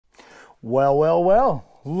Well, well, well,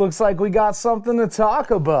 looks like we got something to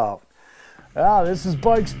talk about. This is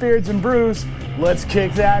Bike Spirits and Brews. Let's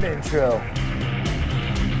kick that intro.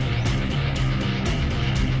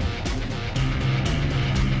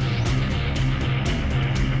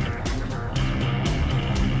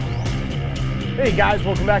 Hey guys,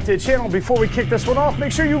 welcome back to the channel. Before we kick this one off,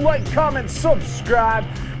 make sure you like, comment, subscribe,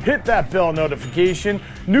 hit that bell notification.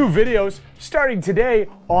 New videos starting today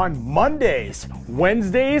on Mondays,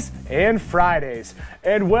 Wednesdays, and Fridays.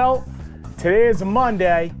 And well, today is a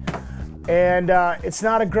Monday, and it's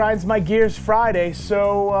not a Grinds My Gears Friday,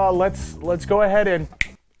 so let's go ahead and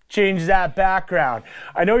change that background.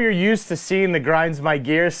 I know you're used to seeing the Grinds My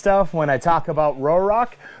Gears stuff when I talk about Ruroc,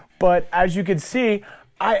 but as you can see,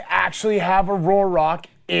 I actually have a Ruroc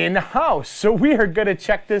in-house, so we are gonna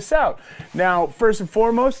check this out. Now, first and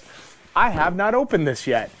foremost, I have not opened this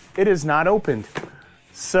yet. It is not opened.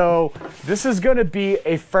 So this is gonna be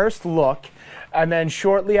a first look, and then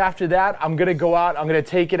shortly after that, I'm gonna go out, I'm gonna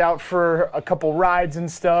take it out for a couple rides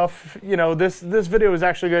and stuff. You know, this video is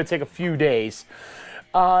actually gonna take a few days.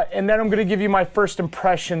 And then I'm gonna give you my first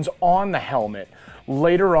impressions on the helmet.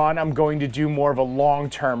 Later on, I'm going to do more of a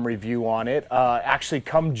long-term review on it. Actually,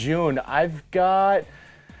 come June,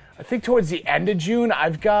 I think towards the end of June,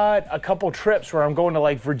 I've got a couple trips where I'm going to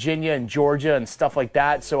like Virginia and Georgia and stuff like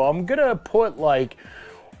that. So I'm gonna put like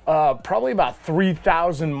probably about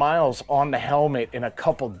 3,000 miles on the helmet in a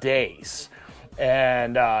couple days.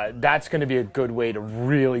 And that's gonna be a good way to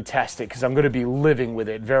really test it because I'm gonna be living with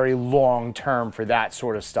it very long term for that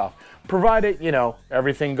sort of stuff. Provided, you know,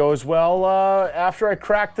 everything goes well after I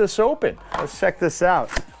crack this open. Let's check this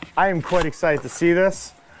out. I am quite excited to see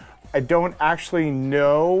this. I don't actually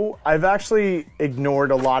know. I've actually ignored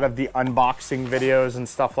a lot of the unboxing videos and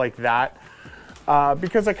stuff like that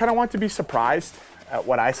because I kind of want to be surprised at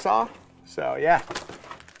what I saw. So yeah.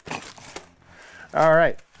 All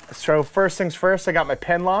right. So first things first, I got my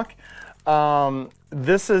pen lock.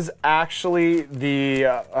 This is actually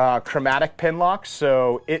the chromatic pin lock,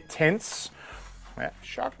 so it tints.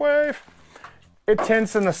 Shockwave. It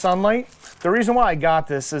tints in the sunlight. The reason why I got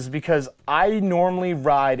this is because I normally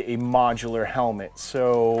ride a modular helmet.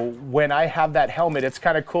 So when I have that helmet, it's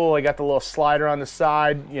kind of cool. I got the little slider on the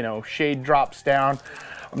side, you know, shade drops down.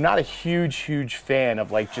 I'm not a huge fan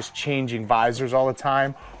of like just changing visors all the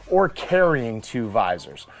time or carrying two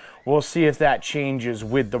visors. We'll see if that changes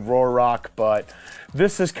with the Ruroc, but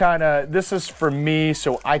this is for me,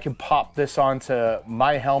 so I can pop this onto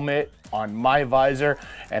my helmet on my visor,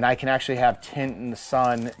 and I can actually have tint in the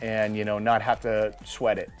sun and, you know, not have to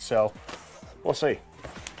sweat it. So we'll see.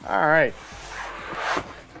 All right.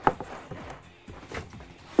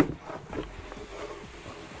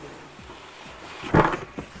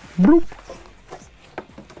 Bloop.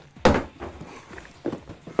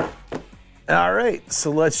 All right,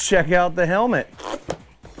 so let's check out the helmet.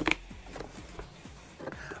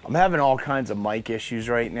 I'm having all kinds of mic issues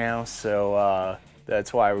right now, so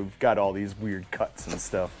that's why we've got all these weird cuts and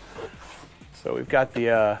stuff. So we've got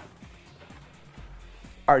the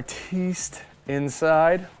Artiste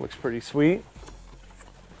inside, looks pretty sweet.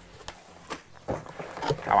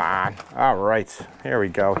 Come on, all right, here we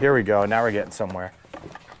go, now we're getting somewhere.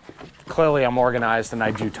 Clearly I'm organized and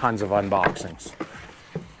I do tons of unboxings.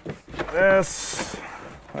 This,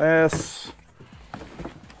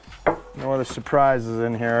 no other surprises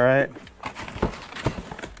in here,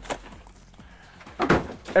 right?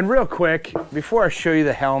 And real quick, before I show you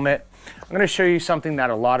the helmet, I'm going to show you something that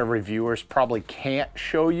a lot of reviewers probably can't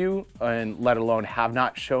show you, and let alone have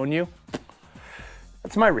not shown you.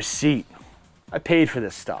 That's my receipt. I paid for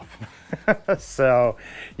this stuff. So,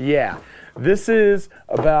 yeah. This is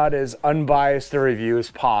about as unbiased a review as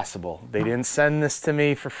possible. They didn't send this to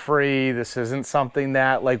me for free. This isn't something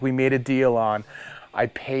that like we made a deal on. I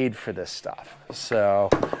paid for this stuff. So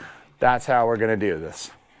that's how we're gonna do this.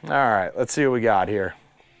 All right, let's see what we got here.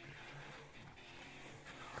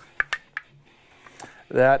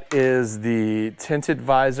 That is the tinted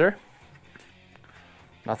visor.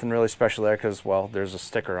 Nothing really special there because, well, there's a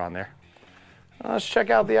sticker on there. Let's check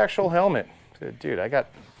out the actual helmet. Dude, I got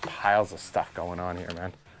piles of stuff going on here,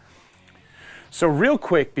 man. So real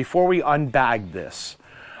quick, before we unbag this,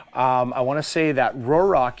 I want to say that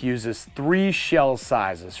Ruroc uses 3 shell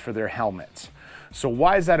sizes for their helmets. So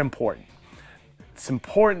why is that important? It's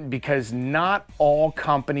important because not all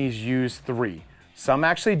companies use 3. Some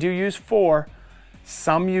actually do use 4.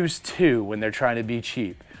 Some use 2 when they're trying to be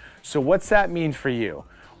cheap. So what's that mean for you?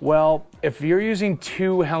 Well, if you're using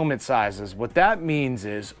 2 helmet sizes, what that means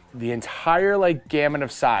is the entire like gamut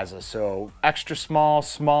of sizes. So extra small,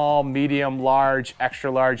 small, medium, large, extra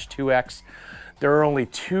large, 2X. there are only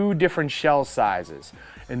 2 different shell sizes.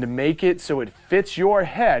 And to make it so it fits your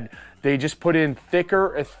head, they just put in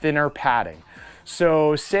thicker or thinner padding.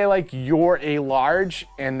 So say like you're a large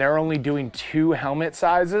and they're only doing 2 helmet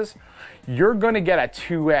sizes, you're gonna get a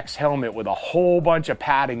 2X helmet with a whole bunch of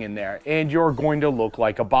padding in there, and you're going to look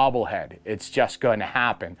like a bobblehead. It's just gonna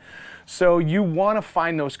happen. So you wanna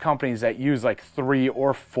find those companies that use like 3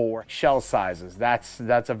 or 4 shell sizes. That's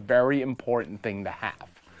a very important thing to have.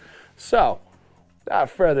 So, without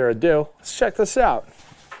further ado, let's check this out.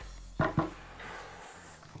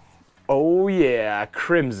 Oh yeah,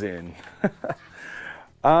 crimson.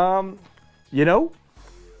 You know,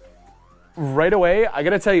 right away, I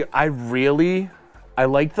gotta tell you, I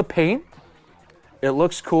like the paint. It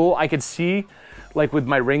looks cool. I can see, like with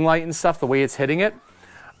my ring light and stuff, the way it's hitting it,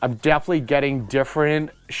 I'm definitely getting different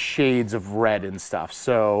shades of red and stuff.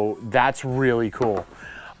 So that's really cool.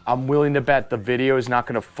 I'm willing to bet the video is not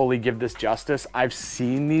gonna fully give this justice. I've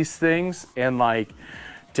seen these things in like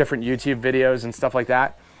different YouTube videos and stuff like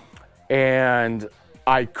that, and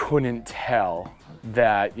I couldn't tell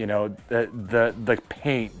that, you know, the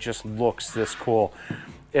paint just looks this cool.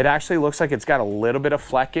 It actually looks like it's got a little bit of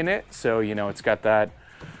fleck in it, so you know it's got that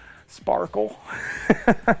sparkle.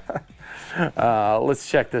 Let's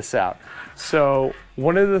check this out. So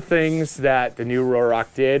one of the things that the new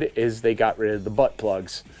Ruroc did is they got rid of the butt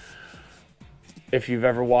plugs. If you've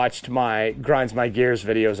ever watched my Grinds My Gears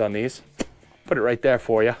videos on these, put it right there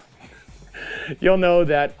for you. You'll know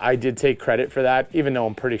that I did take credit for that, even though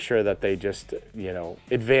I'm pretty sure that they just, you know,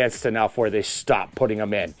 advanced enough where they stopped putting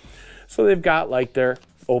them in. So they've got like their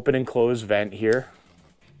open and closed vent here.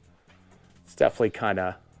 It's definitely kind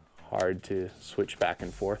of hard to switch back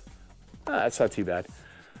and forth. That's not too bad.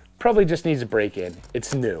 Probably just needs a break in.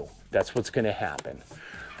 It's new. That's what's going to happen.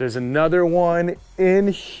 There's another one in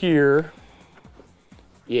here.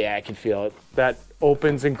 Yeah, I can feel it. That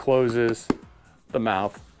opens and closes the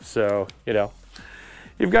mouth. So, you know,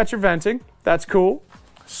 you've got your venting. That's cool.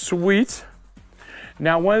 Sweet.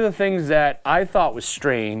 Now, one of the things that I thought was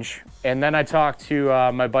strange, and then I talked to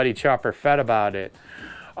my buddy Chopper Fett about it,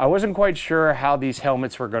 I wasn't quite sure how these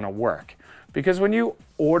helmets were going to work. Because when you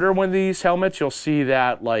order one of these helmets, you'll see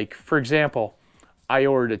that, like, for example, I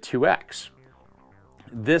ordered a 2X.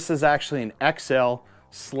 This is actually an XL/2X.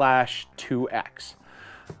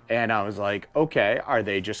 And I was like, okay, are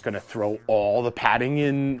they just gonna throw all the padding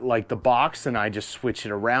in like the box and I just switch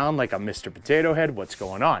it around like a Mr. Potato Head? What's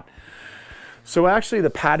going on? So actually the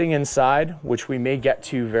padding inside, which we may get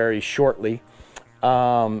to very shortly,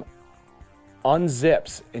 unzips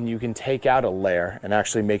and you can take out a layer and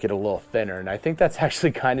actually make it a little thinner. And I think that's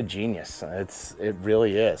actually kind of genius. It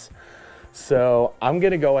really is. So I'm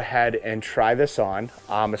gonna go ahead and try this on.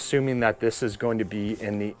 I'm assuming that this is going to be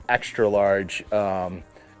in the extra large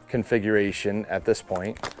configuration at this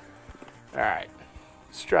point. All right,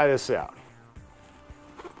 let's try this out.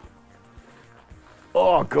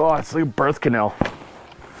 Oh God, it's like a birth canal.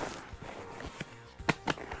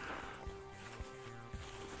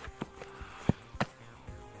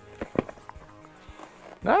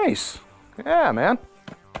 Nice, yeah, man.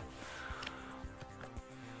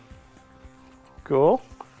 Cool.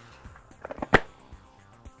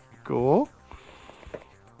 Cool.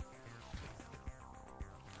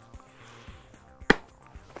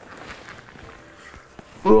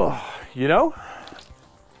 Ugh, you know,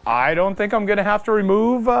 I don't think I'm gonna have to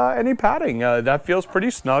remove any padding. That feels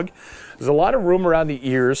pretty snug. There's a lot of room around the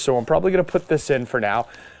ears, so I'm probably gonna put this in for now.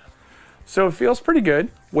 So it feels pretty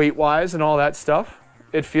good, weight-wise and all that stuff.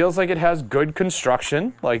 It feels like it has good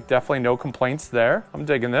construction, like definitely no complaints there. I'm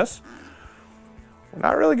digging this. We're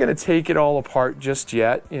not really gonna take it all apart just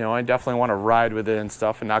yet. You know, I definitely wanna ride with it and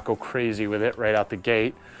stuff and not go crazy with it right out the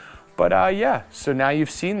gate. But yeah, so now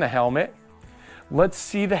you've seen the helmet. Let's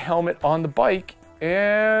see the helmet on the bike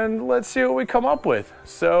and let's see what we come up with.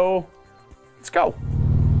 So let's go.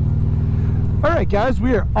 All right, guys,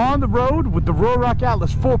 we are on the road with the Ruroc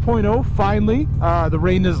Atlas 4.0 finally. The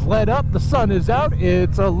rain is let up, the sun is out.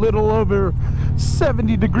 It's a little over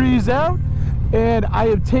 70 degrees out. And I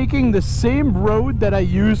am taking the same road that I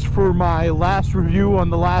used for my last review on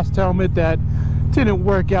the last helmet that didn't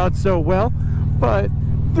work out so well. But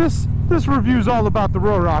this review is all about the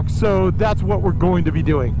Ruroc, so that's what we're going to be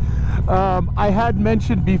doing. I had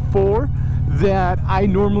mentioned before that I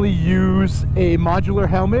normally use a modular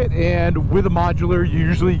helmet, and with a modular you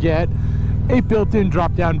usually get a built-in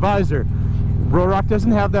drop-down visor. Ruroc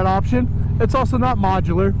doesn't have that option. It's also not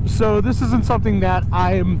modular, so this isn't something that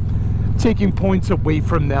I'm taking points away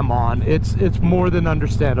from them on. It's more than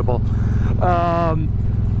understandable.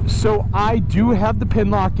 So I do have the pin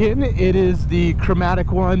lock in. It is the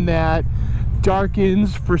chromatic one that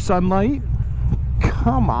darkens for sunlight.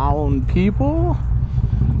 Come on, people.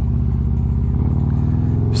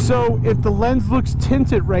 So if the lens looks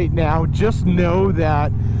tinted right now, just know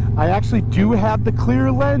that I actually do have the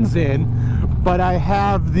clear lens in, but I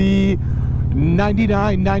have the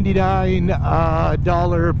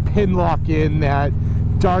 $99 pin lock in that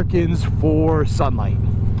darkens for sunlight.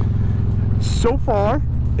 So far,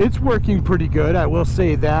 it's working pretty good, I will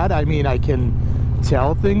say that. I mean, I can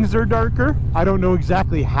tell things are darker. I don't know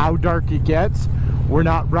exactly how dark it gets. We're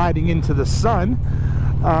not riding into the sun.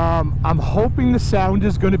 I'm hoping the sound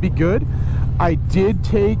is going to be good. I did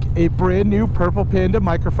take a brand new Purple Panda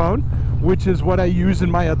microphone, which is what I use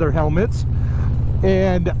in my other helmets,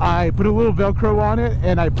 and I put a little Velcro on it,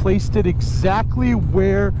 and I placed it exactly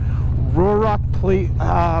where Ruroc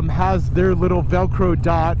has their little Velcro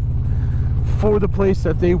dot for the place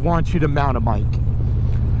that they want you to mount a mic.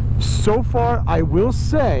 So far, I will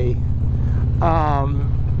say,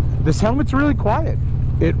 this helmet's really quiet.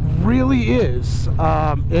 It really is.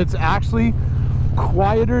 It's actually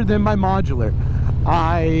quieter than my modular.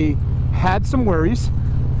 I had some worries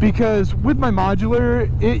because with my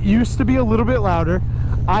modular, it used to be a little bit louder.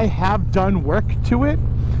 I have done work to it.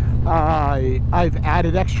 I've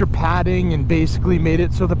added extra padding and basically made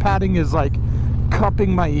it so the padding is like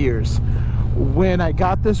cupping my ears. When I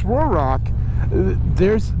got this Ruroc,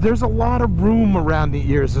 there's a lot of room around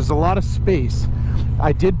the ears. There's a lot of space.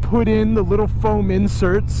 I did put in the little foam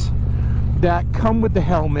inserts that come with the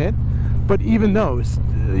helmet, but even those,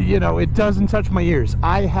 you know, it doesn't touch my ears.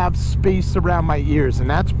 I have space around my ears, and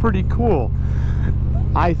that's pretty cool.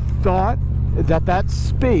 I thought that that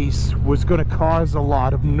space was going to cause a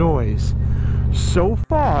lot of noise. So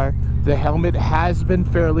far, the helmet has been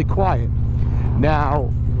fairly quiet.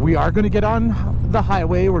 Now, we are going to get on the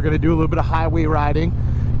highway. We're going to do a little bit of highway riding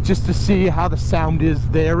just to see how the sound is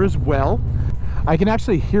there as well. I can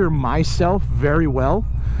actually hear myself very well.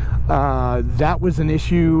 That was an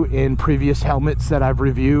issue in previous helmets that I've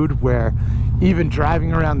reviewed, where even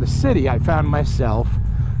driving around the city, I found myself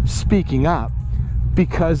speaking up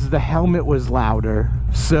because the helmet was louder.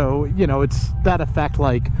 So, you know, it's that effect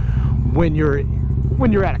like when you're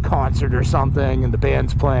at a concert or something and the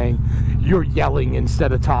band's playing, you're yelling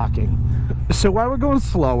instead of talking. So while we're going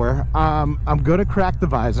slower, I'm gonna crack the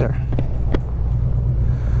visor.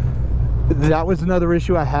 That was another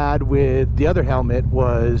issue I had with the other helmet,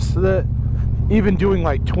 was that even doing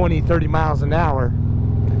like 20-30 miles an hour,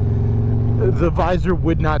 the visor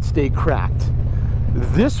would not stay cracked.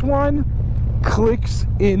 This one clicks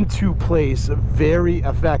into place very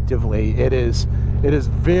effectively. It is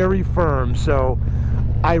very firm, so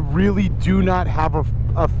I really do not have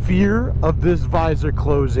a fear of this visor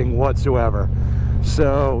closing whatsoever.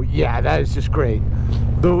 So yeah, that is just great.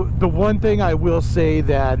 The one thing I will say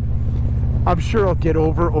that I'm sure I'll get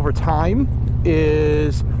over time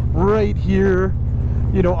is right here,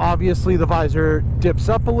 you know, obviously the visor dips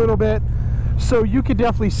up a little bit, so you could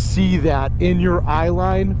definitely see that in your eye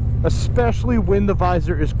line, especially when the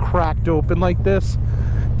visor is cracked open like this,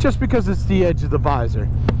 just because it's the edge of the visor.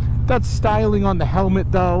 That's styling on the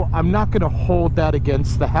helmet though. I'm not going to hold that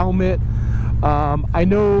against the helmet. I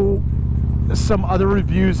know some other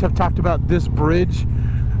reviews have talked about this bridge,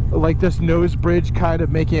 like this nose bridge, kind of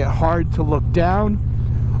making it hard to look down.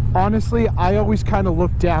 Honestly, I always kind of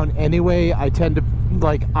look down anyway. I tend to,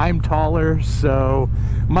 like, I'm taller, so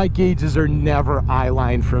my gauges are never eye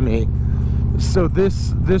line for me. So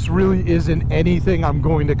this really isn't anything I'm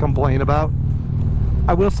going to complain about.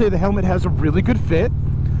 I will say the helmet has a really good fit.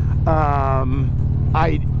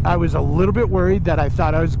 I was a little bit worried that I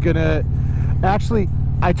thought I was gonna, actually,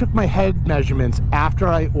 I took my head measurements after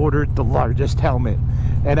I ordered the largest helmet,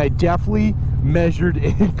 and I definitely measured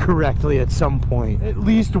incorrectly at some point. At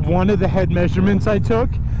least one of the head measurements I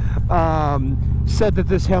took said that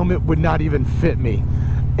this helmet would not even fit me,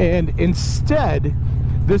 and instead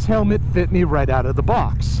this helmet fit me right out of the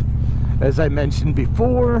box. As I mentioned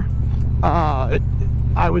before,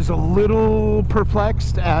 I was a little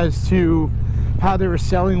perplexed as to how they were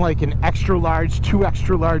selling like an extra large, 2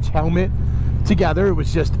 extra large helmet together. It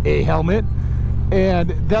was just a helmet,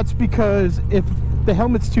 and that's because if the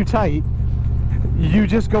helmet's too tight, you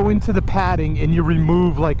just go into the padding and you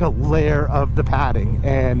remove like a layer of the padding,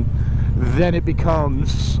 and then it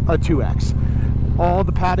becomes a 2X. All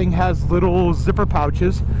the padding has little zipper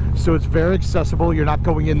pouches, so it's very accessible. You're not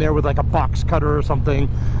going in there with like a box cutter or something,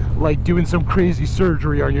 like doing some crazy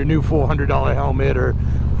surgery on your new $400 helmet or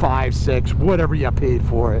 $500, $600, whatever you paid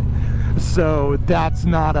for it. So that's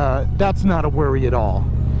not a worry at all.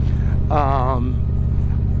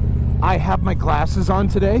 I have my glasses on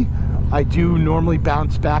today. I do normally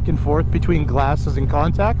bounce back and forth between glasses and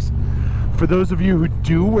contacts. For those of you who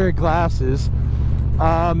do wear glasses,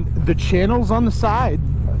 the channels on the side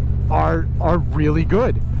are really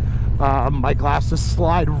good. My glasses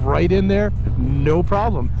slide right in there, no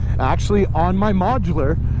problem. Actually, on my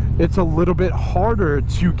modular, it's a little bit harder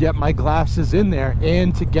to get my glasses in there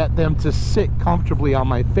and to get them to sit comfortably on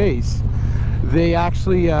my face. They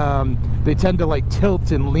actually, they tend to like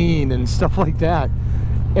tilt and lean and stuff like that.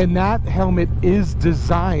 And that helmet is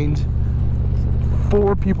designed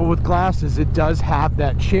for people with glasses. It does have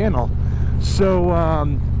that channel. So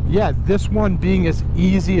yeah, this one being as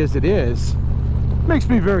easy as it is makes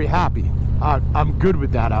me very happy. I'm good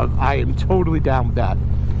with that. I am totally down with that.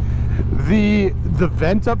 The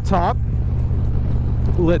vent up top,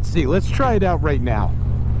 let's see, let's try it out right now.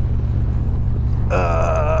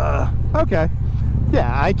 Okay,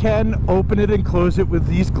 yeah, I can open it and close it with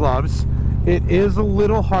these gloves. It is a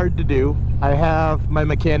little hard to do. I have my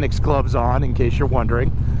mechanics gloves on, in case you're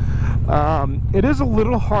wondering. It is a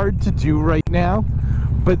little hard to do right now,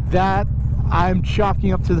 but that I'm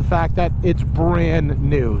chalking up to the fact that it's brand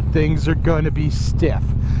new. Things are going to be stiff.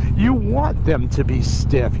 You want them to be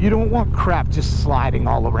stiff. You don't want crap just sliding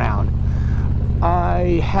all around.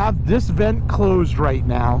 I have this vent closed right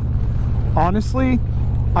now. Honestly,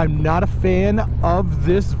 I'm not a fan of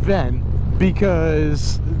this vent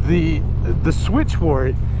because the switch for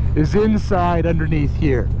it is inside underneath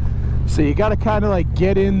here. So you got to kind of like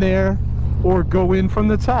get in there or go in from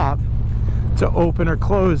the top to open or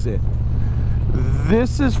close it.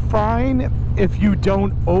 This is fine if you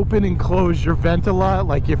don't open and close your vent a lot.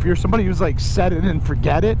 Like if you're somebody who's like set it and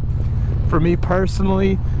forget it. For me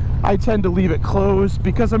personally, I tend to leave it closed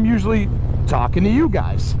because I'm usually talking to you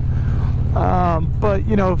guys. But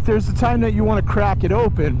you know, if there's a time that you want to crack it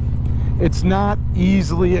open, it's not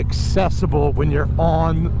easily accessible when you're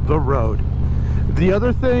on the road. The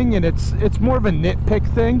other thing, and it's more of a nitpick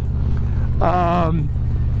thing,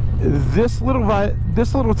 this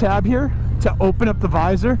little tab here to open up the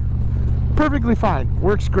visor, perfectly fine,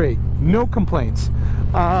 works great, no complaints.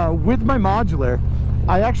 With my modular,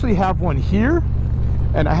 I actually have one here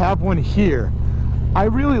and I have one here. I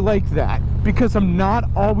really like that because I'm not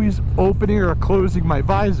always opening or closing my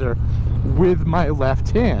visor with my left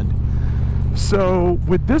hand. So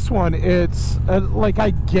with this one, it's like I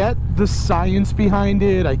get the science behind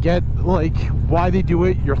it. I get like why they do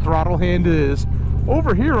it. Your throttle hand is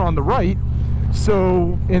over here on the right,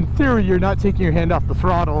 so in theory you're not taking your hand off the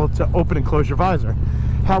throttle to open and close your visor.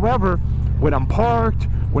 However, when I'm parked,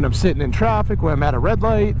 when I'm sitting in traffic, when I'm at a red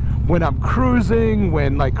light, when I'm cruising,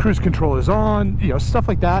 when like cruise control is on, you know, stuff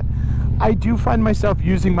like that, I do find myself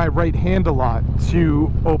using my right hand a lot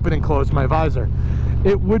to open and close my visor.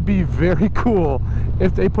 It would be very cool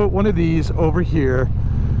if they put one of these over here,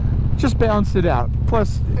 just balanced it out.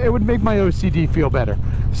 Plus, it would make my OCD feel better.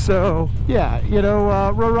 So, yeah, you know,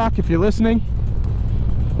 Ruroc, if you're listening,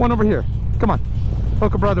 one over here. Come on,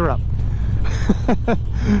 hook a brother up.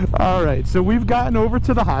 All right, so we've gotten over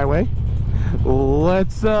to the highway.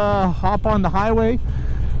 Let's hop on the highway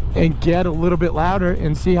and get a little bit louder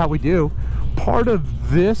and see how we do. Part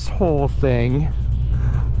of this whole thing,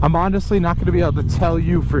 I'm honestly not going to be able to tell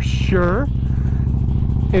you for sure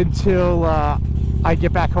until I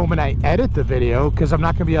get back home and I edit the video, because I'm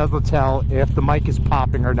not going to be able to tell if the mic is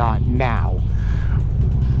popping or not now.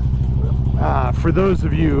 For those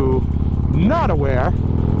of you not aware,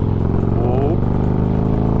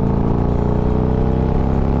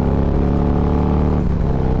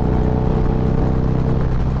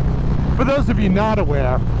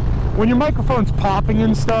 when your microphone's popping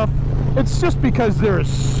and stuff, it's just because there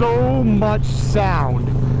is so much sound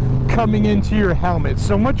coming into your helmet,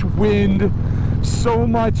 so much wind, so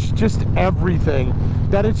much just everything,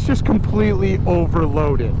 that it's just completely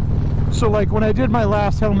overloaded. So like when I did my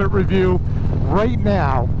last helmet review, right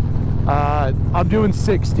now, I'm doing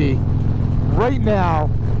 60. Right now,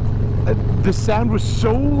 the sound was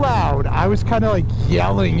so loud, I was kind of like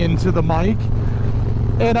yelling into the mic.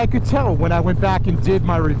 And I could tell when I went back and did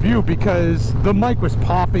my review because the mic was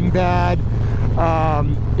popping bad.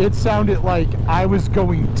 It sounded like I was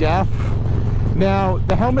going deaf. Now,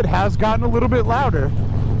 the helmet has gotten a little bit louder,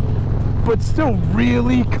 but still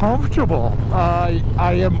really comfortable. I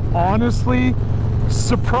am honestly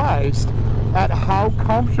surprised at how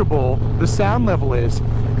comfortable the sound level is.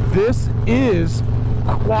 This is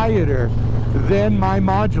quieter than my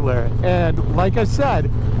modular. And like I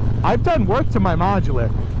said, I've done work to my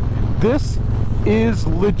modular. This is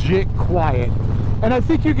legit quiet. And I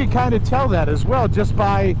think you can kind of tell that as well just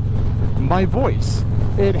by my voice.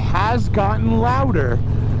 It has gotten louder,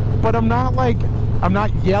 but I'm not like I'm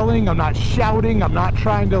not yelling, I'm not shouting, I'm not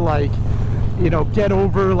trying to, like, you know, get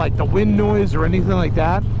over like the wind noise or anything like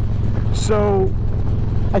that. So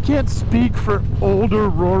I can't speak for older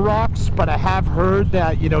Rurocs, but I have heard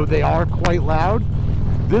that, you know, they are quite loud.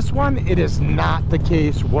 This one, it is not the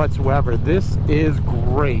case whatsoever. This is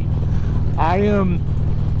great.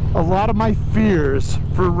 A lot of my fears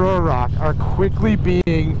for Ruroc are quickly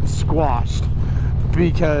being squashed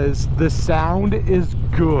because the sound is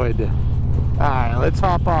good. Alright, let's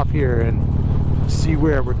hop off here and see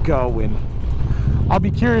where we're going. I'll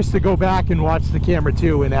be curious to go back and watch the camera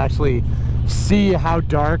too and actually see how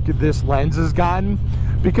dark this lens has gotten,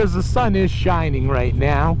 because the sun is shining right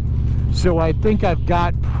now. So I think I've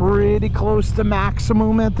got pretty close to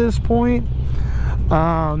maximum at this point.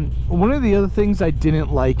 One of the other things I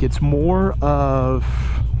didn't like, it's more of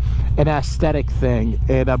an aesthetic thing,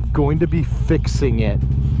 and I'm going to be fixing it,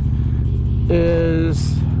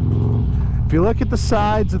 is if you look at the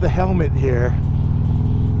sides of the helmet here,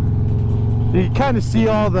 you kind of see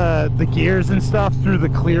all the gears and stuff through the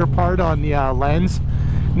clear part on the lens.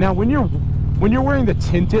 Now when you're wearing the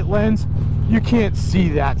tinted lens, you can't see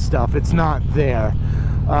that stuff. It's not there,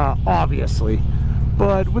 obviously.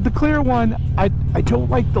 But with the clear one, I don't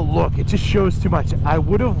like the look. It just shows too much. I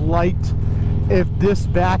would have liked if this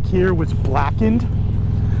back here was blackened.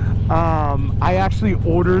 I actually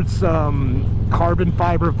ordered some carbon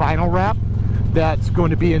fiber vinyl wrap that's going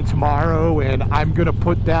to be in tomorrow, and I'm going to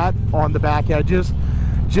put that on the back edges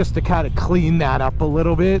just to kind of clean that up a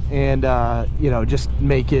little bit and you know, just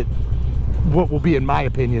make it what will be, in my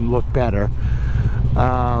opinion, look better.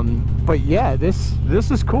 But yeah, this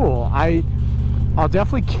is cool. I'll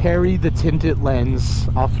definitely carry the tinted lens.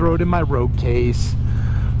 I'll throw it in my road case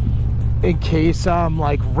in case I'm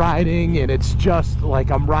like riding and it's just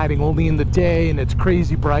like I'm riding only in the day and it's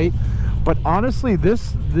crazy bright. But honestly,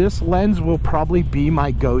 this lens will probably be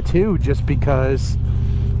my go-to, just because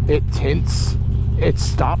it tints, it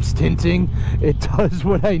stops tinting, it does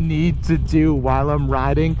what I need to do while I'm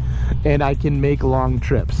riding, and I can make long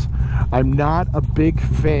trips. I'm not a big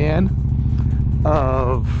fan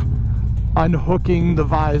of unhooking the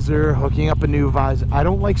visor, hooking up a new visor. I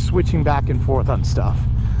don't like switching back and forth on stuff.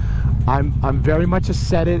 I'm very much a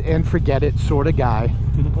set it and forget it sort of guy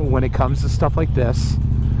when it comes to stuff like this.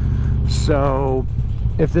 So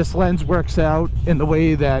if this lens works out in the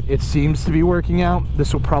way that it seems to be working out,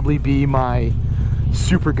 this will probably be my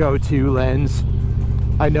super go-to lens.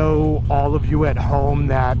 I know all of you at home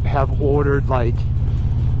that have ordered like,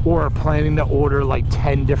 or are planning to order like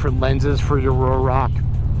 10 different lenses for your Ruroc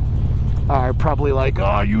are probably like,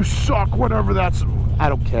 oh, you suck, whatever. That's, I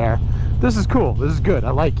don't care. This is cool. This is good. I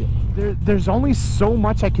like it. There's only so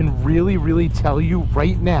much I can really tell you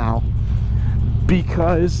right now,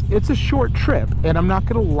 because it's a short trip, and I'm not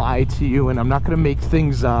gonna lie to you, and I'm not gonna make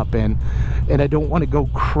things up, and I don't want to go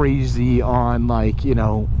crazy on, like, you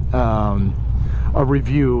know, a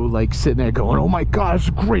review, like sitting there going, oh my god, it's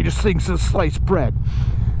the greatest thing since sliced bread.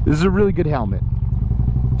 This is a really good helmet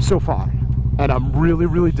so far, and I'm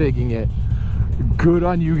really digging it. Good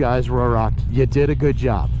on you guys, Ruroc. You did a good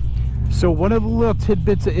job. So one of the little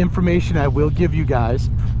tidbits of information I will give you guys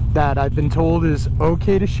that I've been told is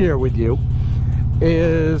okay to share with you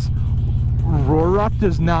is Ruroc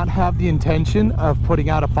does not have the intention of putting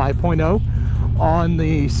out a 5.0 on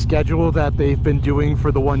the schedule that they've been doing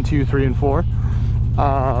for the 1, 2, 3, and 4.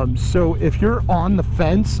 So if you're on the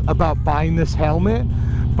fence about buying this helmet,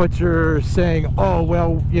 but you're saying, oh,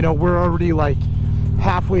 well, you know, we're already like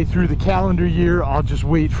halfway through the calendar year, I'll just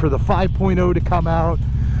wait for the 5.0 to come out.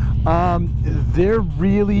 They're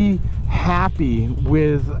really happy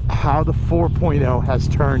with how the 4.0 has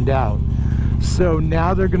turned out. So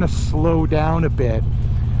now they're going to slow down a bit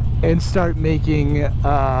and start making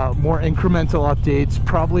more incremental updates,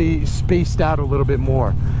 probably spaced out a little bit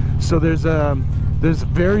more. So there's a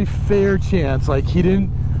very fair chance, like, he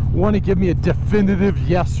didn't want to give me a definitive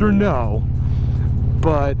yes or no,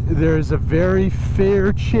 but there's a very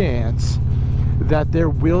fair chance that there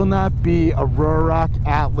will not be a Ruroc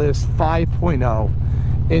Atlas 5.0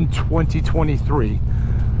 in 2023.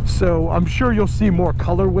 So I'm sure you'll see more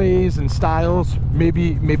colorways and styles,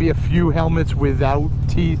 maybe a few helmets without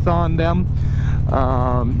teeth on them,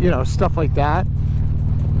 you know, stuff like that,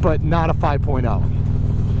 but not a 5.0.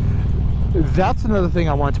 That's another thing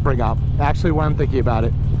I want to bring up, actually, when I'm thinking about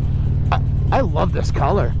it. I love this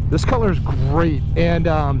color. This color is great, and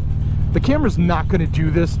the camera's not going to do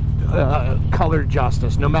this color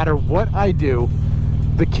justice. No matter what I do,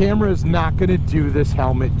 the camera is not going to do this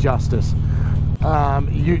helmet justice.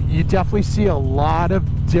 You definitely see a lot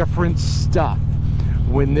of different stuff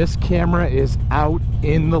when this camera is out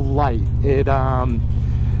in the light. It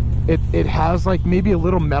has like maybe a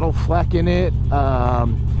little metal fleck in it.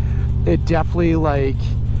 It definitely like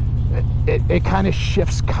it kind of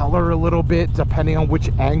shifts color a little bit depending on which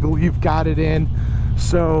angle you've got it in.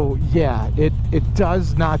 So yeah, it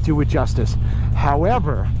does not do it justice.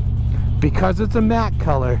 However, because it's a matte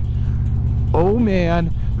color, oh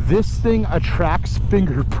man, this thing attracts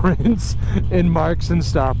fingerprints and marks and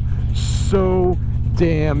stuff so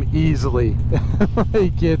damn easily.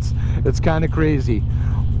 Like it's kind of crazy.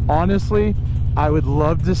 Honestly, I would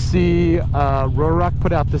love to see Ruroc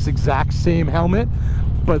put out this exact same helmet,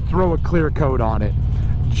 but throw a clear coat on it,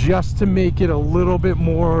 just to make it a little bit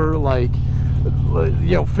more like,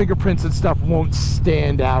 you know, fingerprints and stuff won't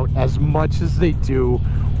stand out as much as they do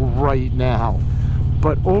right now.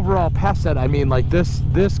 But overall, past that, I mean, like this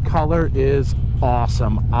color is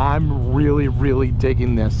awesome. I'm really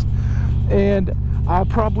digging this, and I'll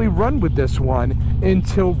probably run with this one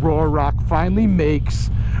until Ruroc finally makes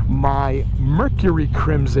my Mercury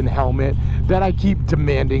Crimson helmet that I keep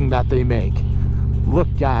demanding that they make. Look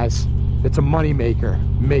guys, it's a money maker.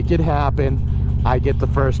 Make it happen. I get the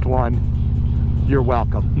first one. You're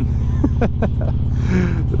welcome.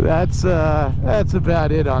 That's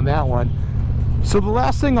about it on that one. So the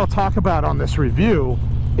last thing I'll talk about on this review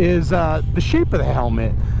is the shape of the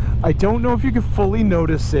helmet. I don't know if you can fully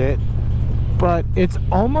notice it, but it's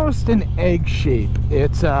almost an egg shape.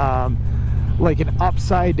 It's like an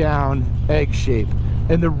upside down egg shape,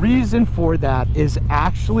 and the reason for that is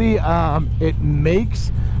actually it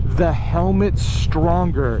makes the helmet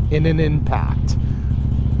stronger in an impact.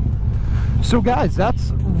 So guys,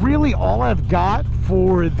 that's really all I've got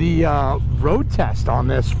for the road test on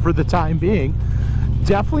this for the time being.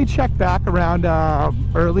 Definitely check back around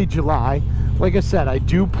early July. Like I said, I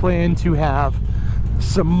do plan to have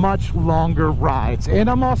some much longer rides, and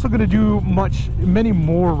I'm also going to do many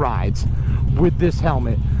more rides with this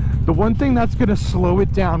helmet. The one thing that's going to slow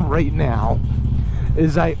it down right now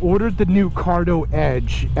is I ordered the new Cardo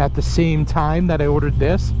Edge at the same time that I ordered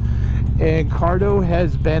this, and Cardo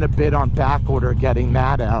has been a bit on back order getting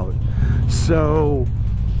that out. So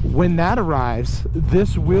when that arrives,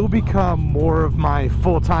 this will become more of my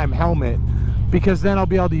full-time helmet, because then I'll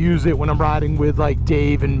be able to use it when I'm riding with like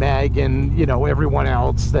Dave and Meg and, you know, everyone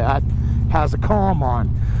else that has a comm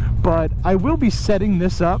on. But I will be setting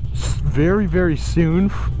this up very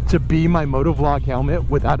soon to be my motovlog helmet,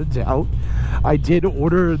 without a doubt. I did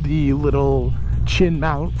order the little chin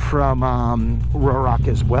mount from Ruroc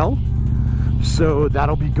as well, so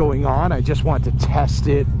that'll be going on. I just want to test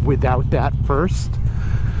it without that first.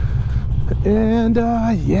 And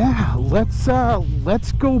yeah, let's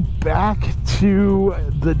go back to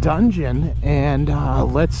the dungeon, and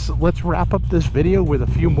let's wrap up this video with a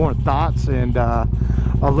few more thoughts and a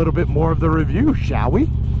little bit more of the review, shall we?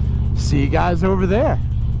 See you guys over there.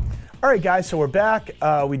 All right, guys, so we're back.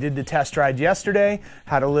 We did the test ride yesterday,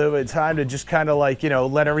 had a little bit of time to just kind of like, you know,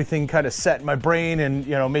 let everything kind of set in my brain and,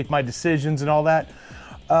 you know, make my decisions and all that.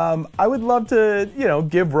 I would love to, you know,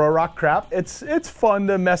 give Ruroc crap. It's fun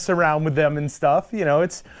to mess around with them and stuff, you know.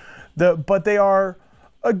 But they are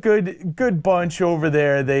a good bunch over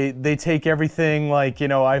there. They take everything like, you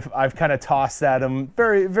know, I've kind of tossed at them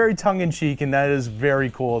very tongue-in-cheek, and that is very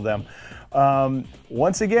cool of them.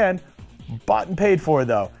 Once again, bought and paid for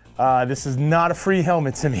though. This is not a free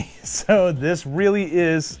helmet to me, so this really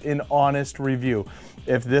is an honest review.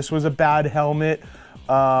 If this was a bad helmet,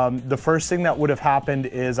 the first thing that would have happened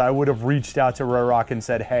is I would have reached out to Ruroc and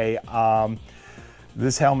said, hey,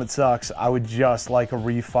 this helmet sucks. I would just like a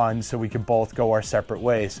refund so we could both go our separate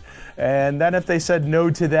ways. And then if they said no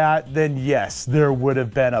to that, then yes, there would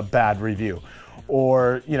have been a bad review,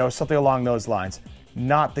 or, you know, something along those lines.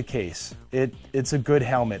 Not the case. It's a good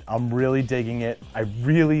helmet. I'm really digging it. I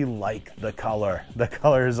really like the color. The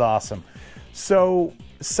color is awesome. So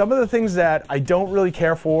some of the things that I don't really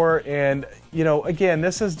care for, and, you know, again,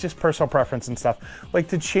 this is just personal preference and stuff, like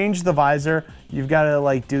to change the visor, you've got to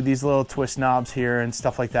like do these little twist knobs here and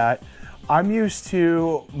stuff like that. I'm used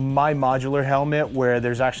to my modular helmet where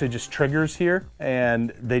there's actually just triggers here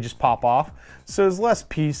and they just pop off. So there's less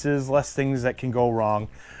pieces, less things that can go wrong.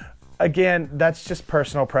 Again, that's just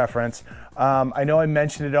personal preference. I know I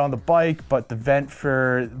mentioned it on the bike, but the vent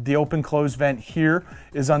for the open-close vent here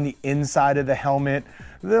is on the inside of the helmet.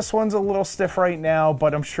 This one's a little stiff right now,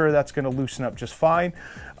 but I'm sure that's going to loosen up just fine.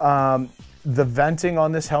 The venting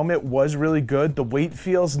on this helmet was really good. The weight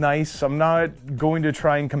feels nice. I'm not going to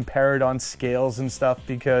try and compare it on scales and stuff,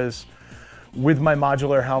 because with my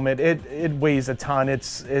modular helmet, it weighs a ton.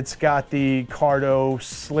 It's got the Cardo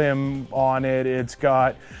Slim on it. It's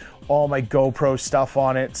got all my GoPro stuff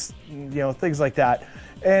on it, you know, things like that.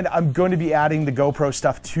 And I'm going to be adding the GoPro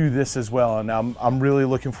stuff to this as well. And I'm really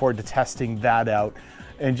looking forward to testing that out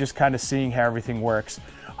and just kind of seeing how everything works.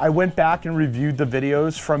 I went back and reviewed the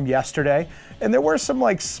videos from yesterday, and there were some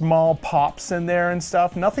like small pops in there and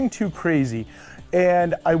stuff, nothing too crazy.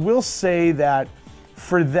 And I will say that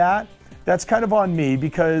for that, that's kind of on me,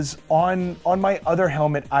 because on my other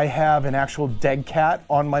helmet, I have an actual dead cat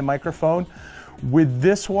on my microphone. With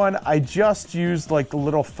this one, I just used like the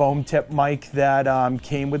little foam tip mic that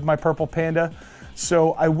came with my Purple Panda.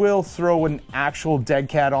 So I will throw an actual dead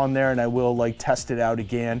cat on there and I will like test it out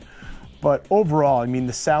again. But overall, I mean,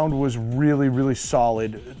 the sound was really, really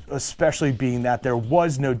solid, especially being that there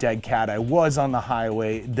was no dead cat. I was on the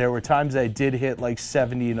highway. There were times I did hit like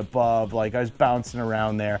 70 and above, like I was bouncing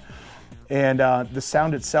around there. And the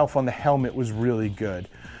sound itself on the helmet was really good.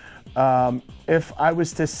 If I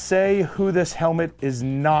was to say who this helmet is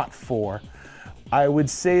not for, I would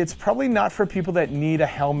say it's probably not for people that need a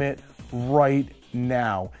helmet right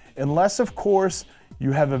now. Unless, of course,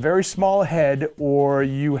 you have a very small head or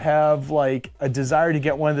you have like a desire to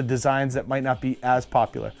get one of the designs that might not be as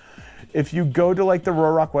popular. If you go to like the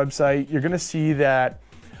Ruroc website, you're gonna see that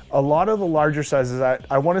a lot of the larger sizes,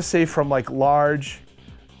 I wanna say from like large,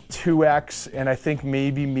 2X, and I think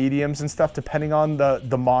maybe mediums and stuff, depending on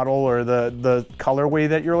the model or the colorway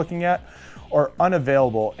that you're looking at, are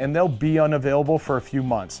unavailable, and they'll be unavailable for a few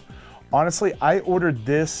months. Honestly, I ordered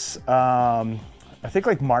this, I think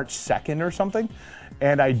like March 2nd or something,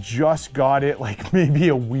 and I just got it like maybe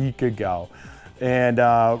a week ago. And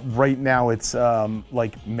right now it's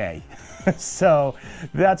like May. So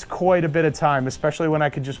that's quite a bit of time, especially when I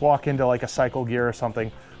could just walk into like a Cycle Gear or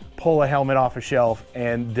something, pull a helmet off a shelf,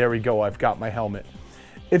 and there we go, I've got my helmet.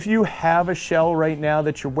 If you have a shell right now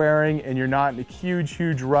that you're wearing and you're not in a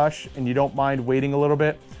huge rush and you don't mind waiting a little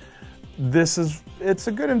bit, it's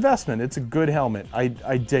a good investment. It's a good helmet. I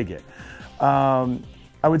dig it.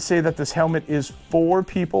 I would say that this helmet is for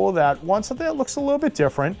people that want something that looks a little bit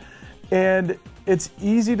different, and it's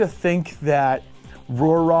easy to think that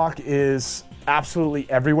Ruroc is absolutely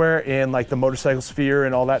everywhere in like the motorcycle sphere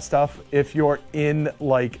and all that stuff. If you're in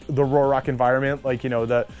like the Ruroc environment, like, you know,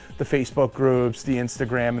 the Facebook groups, the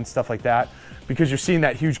Instagram and stuff like that, because you're seeing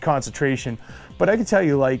that huge concentration. But I can tell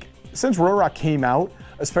you, like, since Ruroc came out,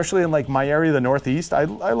 especially in like my area, the Northeast, I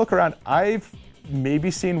look around, I've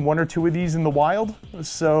maybe seen 1 or 2 of these in the wild.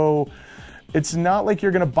 So it's not like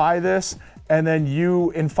you're gonna buy this and then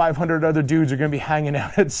you and 500 other dudes are gonna be hanging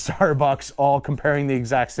out at Starbucks all comparing the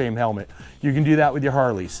exact same helmet. You can do that with your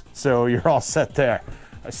Harleys, so you're all set there.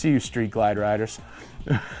 I see you, Street Glide riders.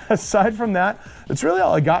 Aside from that, that's really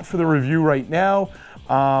all I got for the review right now.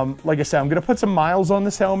 Like I said, I'm gonna put some miles on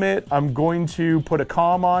this helmet. I'm going to put a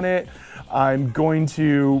comm on it. I'm going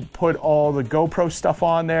to put all the GoPro stuff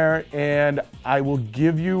on there, and I will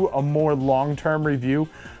give you a more long-term review,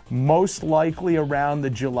 most likely around the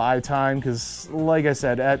July time, because like I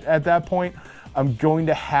said, at that point, I'm going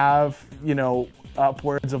to have, you know,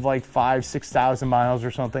 upwards of like 5,000–6,000 miles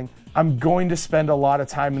or something. I'm going to spend a lot of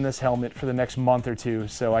time in this helmet for the next month or two,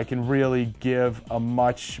 so I can really give a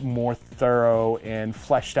much more thorough and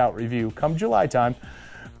fleshed out review come July time.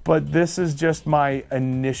 But this is just my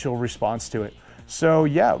initial response to it. So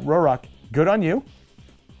yeah, Ruroc, good on you.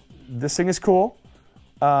 This thing is cool.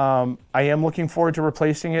 I am looking forward to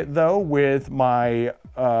replacing it though with my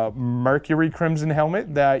Mercury Crimson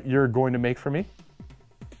helmet that you're going to make for me.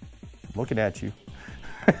 Looking at you.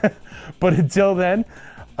 But until then,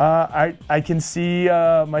 I can see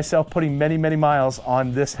myself putting many miles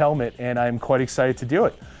on this helmet, and I'm quite excited to do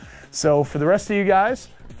it. So for the rest of you guys,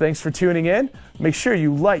 thanks for tuning in. Make sure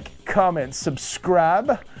you like, comment,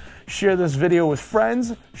 subscribe, share this video with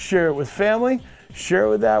friends, share it with family, share it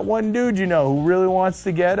with that one dude you know who really wants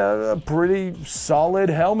to get a pretty solid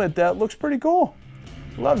helmet that looks pretty cool.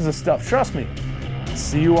 Loves this stuff, trust me.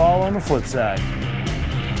 See you all on the flip side.